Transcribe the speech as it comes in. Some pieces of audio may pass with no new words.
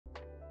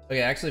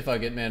Okay, actually,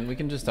 fuck it, man. We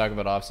can just talk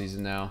about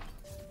off-season now.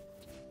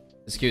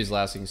 This queue is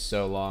lasting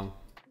so long.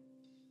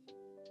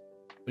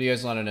 What do you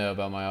guys want to know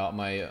about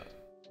my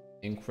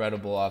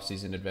incredible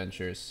off-season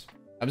adventures?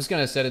 I'm just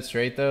gonna set it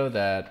straight though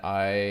that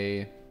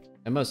I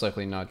am most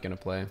likely not gonna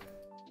play.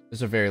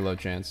 There's a very low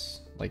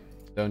chance. Like,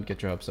 don't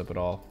get your hopes up at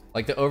all.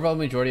 Like, the overall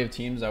majority of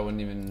teams I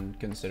wouldn't even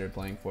consider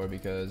playing for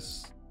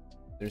because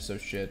they're so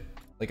shit.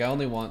 Like, I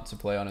only want to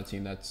play on a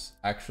team that's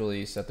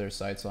actually set their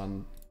sights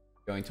on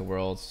going to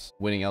Worlds,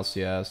 winning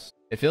LCS.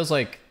 It feels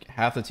like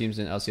half the teams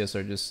in LCS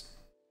are just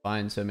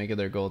fine to make it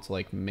their goal to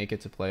like make it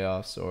to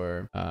playoffs,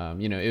 or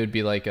you know, it would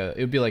be like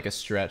a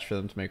stretch for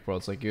them to make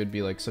Worlds. Like, it would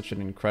be like such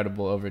an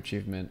incredible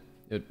overachievement.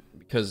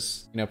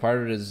 Because, you know, part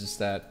of it is just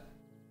that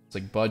it's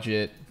like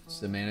budget, it's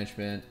the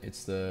management,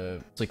 it's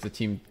like the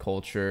team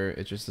culture.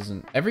 It just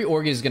doesn't. Every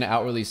org is gonna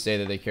outwardly say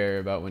that they care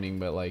about winning,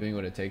 but like doing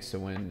what it takes to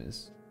win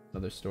is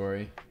another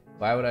story.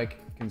 Why would I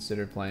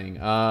consider playing?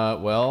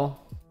 Well,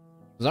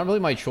 it's not really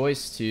my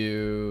choice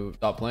to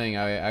stop playing.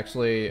 I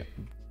actually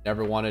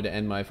never wanted to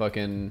end my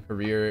fucking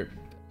career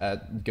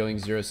at going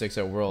 0-6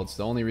 at Worlds.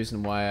 The only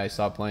reason why I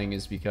stopped playing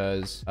is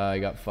because I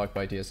got fucked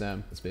by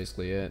TSM. That's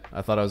basically it.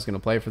 I thought I was gonna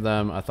play for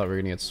them. I thought we were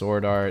gonna get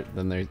Sword Art.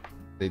 Then they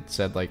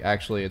said like,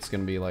 actually it's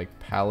gonna be like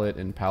Palette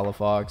and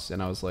Palafox,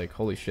 and I was like,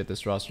 holy shit,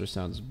 this roster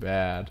sounds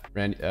bad.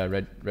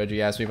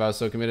 Reggie asked me if I was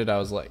so committed. I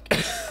was like,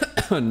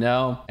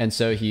 no. And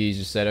so he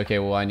just said, okay,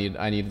 well, I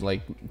need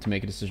like to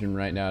make a decision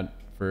right now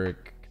for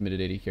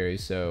committed AD carry.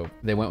 So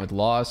they went with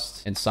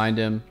Lost and signed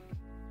him,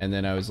 and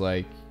then I was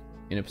like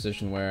in a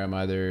position where I'm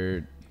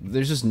either,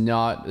 there's just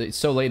not, it's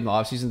so late in the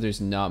offseason,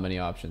 there's not many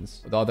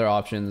options. The other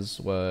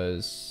options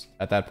was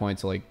at that point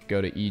to like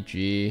go to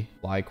EG,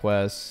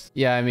 FlyQuest.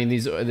 Yeah, I mean,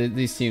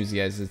 these teams,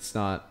 guys, it's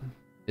not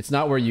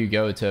where you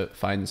go to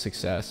find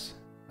success.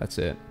 That's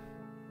it.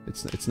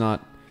 It's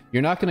not,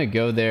 you're not gonna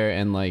go there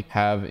and like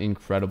have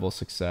incredible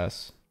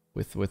success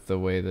with the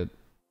way that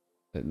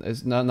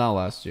it's not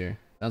last year.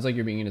 Sounds like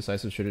you're being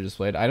indecisive. Should have just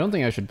played. I don't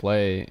think I should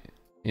play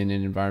in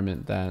an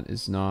environment that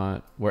is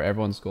not where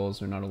everyone's goals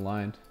are not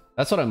aligned.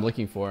 That's what I'm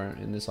looking for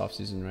in this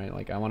offseason, right?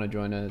 Like, I want to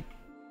join a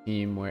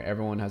team where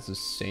everyone has the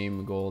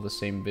same goal, the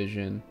same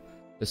vision,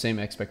 the same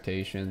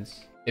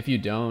expectations. If you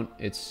don't,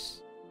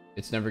 it's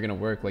never gonna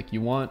work. Like,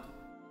 you want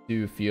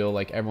to feel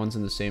like everyone's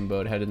in the same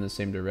boat, headed in the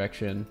same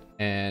direction,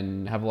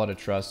 and have a lot of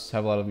trust,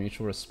 have a lot of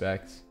mutual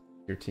respect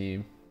for your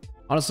team.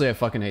 Honestly, I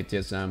fucking hate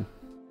TSM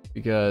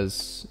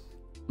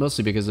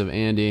mostly because of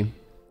Andy.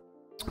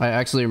 I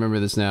actually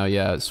remember this now.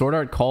 Yeah, Sword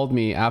Art called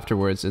me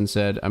afterwards and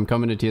said, I'm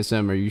coming to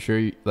TSM. Are you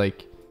sure?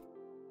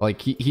 Like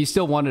he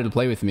still wanted to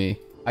play with me.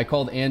 I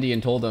called Andy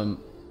and told him,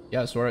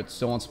 yeah, Sword Art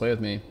still wants to play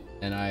with me,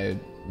 and I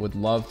would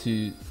love to,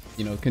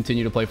 you know,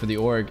 continue to play for the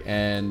org.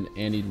 And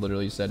Andy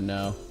literally said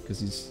no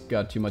because he's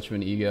got too much of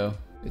an ego.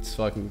 It's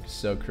fucking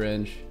so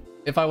cringe.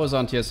 If I was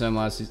on TSM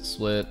last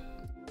split,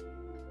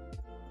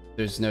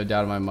 there's no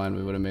doubt in my mind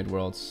we would have made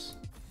Worlds.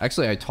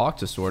 Actually, I talked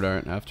to Sword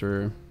Art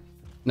after,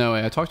 no,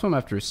 I talked to him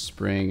after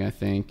spring, I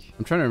think.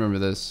 I'm trying to remember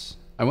this.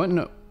 I went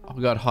and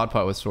got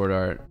hotpot with Sword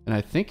Art, and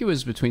I think it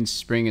was between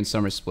spring and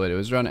summer split. It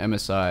was around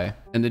MSI,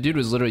 and the dude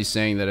was literally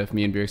saying that if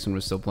me and Bjergsen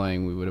were still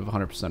playing, we would have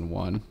 100%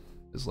 won.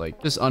 It's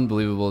like just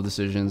unbelievable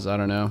decisions. I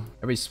don't know.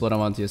 Every split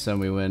I'm on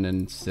TSM, we win,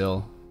 and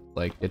still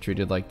like get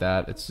treated like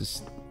that. It's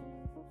just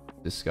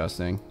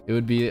disgusting. It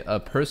would be a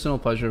personal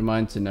pleasure of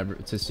mine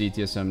to see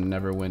TSM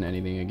never win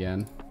anything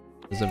again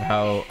because of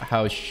how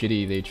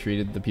shitty they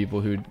treated the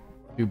people who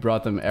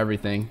brought them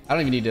everything. I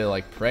don't even need to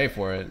like pray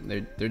for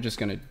it. They're just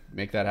gonna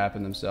make that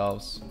happen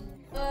themselves.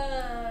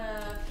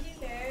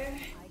 Peter.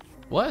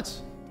 What?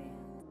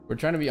 We're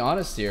trying to be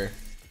honest here.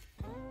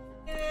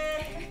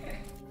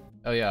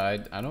 Oh yeah,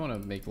 I don't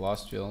want to make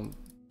Lost feel,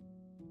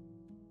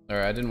 or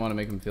I didn't want to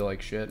make him feel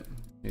like shit.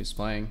 He was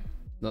playing.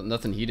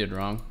 Nothing he did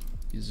wrong.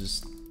 He's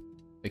just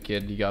a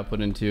kid. He got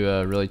put into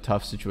a really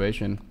tough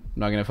situation. I'm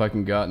not gonna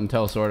fucking go out and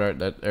tell Sword Art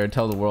that, or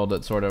tell the world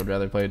that Sword Art would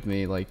rather play with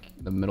me like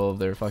in the middle of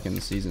their fucking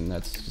season.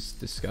 That's just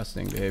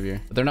disgusting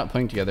behavior. But they're not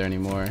playing together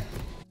anymore.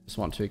 Just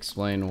want to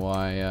explain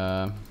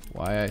why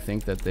I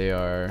think that they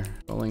are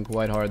rolling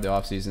quite hard the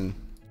off season.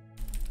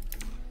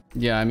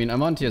 Yeah, I mean,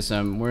 I'm on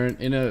TSM. We're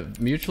in a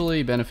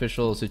mutually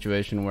beneficial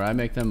situation where I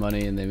make them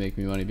money and they make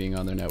me money being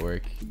on their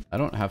network. I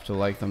don't have to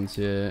like them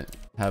to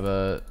have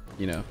a,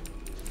 you know,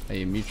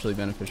 a mutually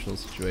beneficial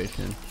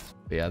situation.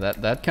 But yeah,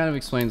 that kind of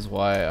explains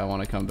why I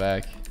want to come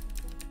back.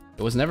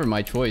 It was never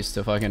my choice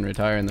to fucking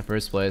retire in the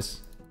first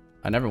place.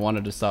 I never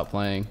wanted to stop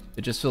playing.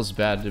 It just feels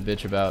bad to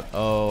bitch about,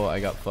 oh,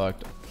 I got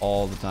fucked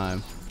all the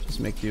time.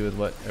 Just make do with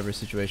whatever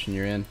situation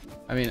you're in.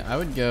 I mean, I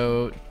would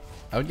go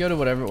to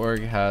whatever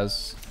org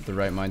has the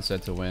right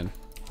mindset to win.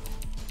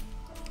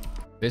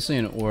 Basically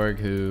an org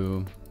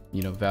who,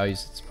 you know,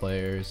 values its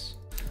players.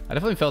 I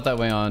definitely felt that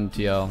way on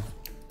TL.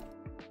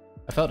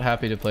 I felt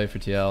happy to play for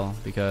TL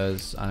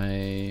because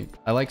I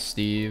like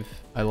Steve.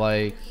 I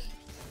like,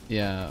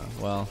 yeah,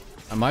 well,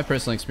 my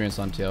personal experience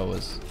on TL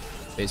was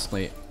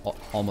basically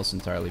almost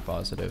entirely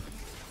positive.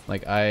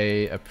 Like, I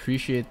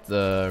appreciate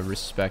the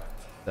respect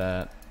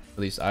that at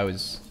least I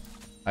was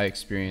I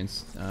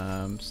experienced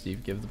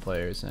Steve give the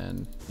players,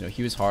 and you know,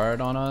 he was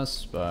hard on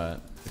us,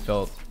 but it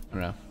felt, I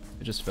don't know,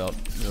 it just felt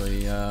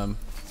really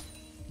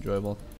enjoyable.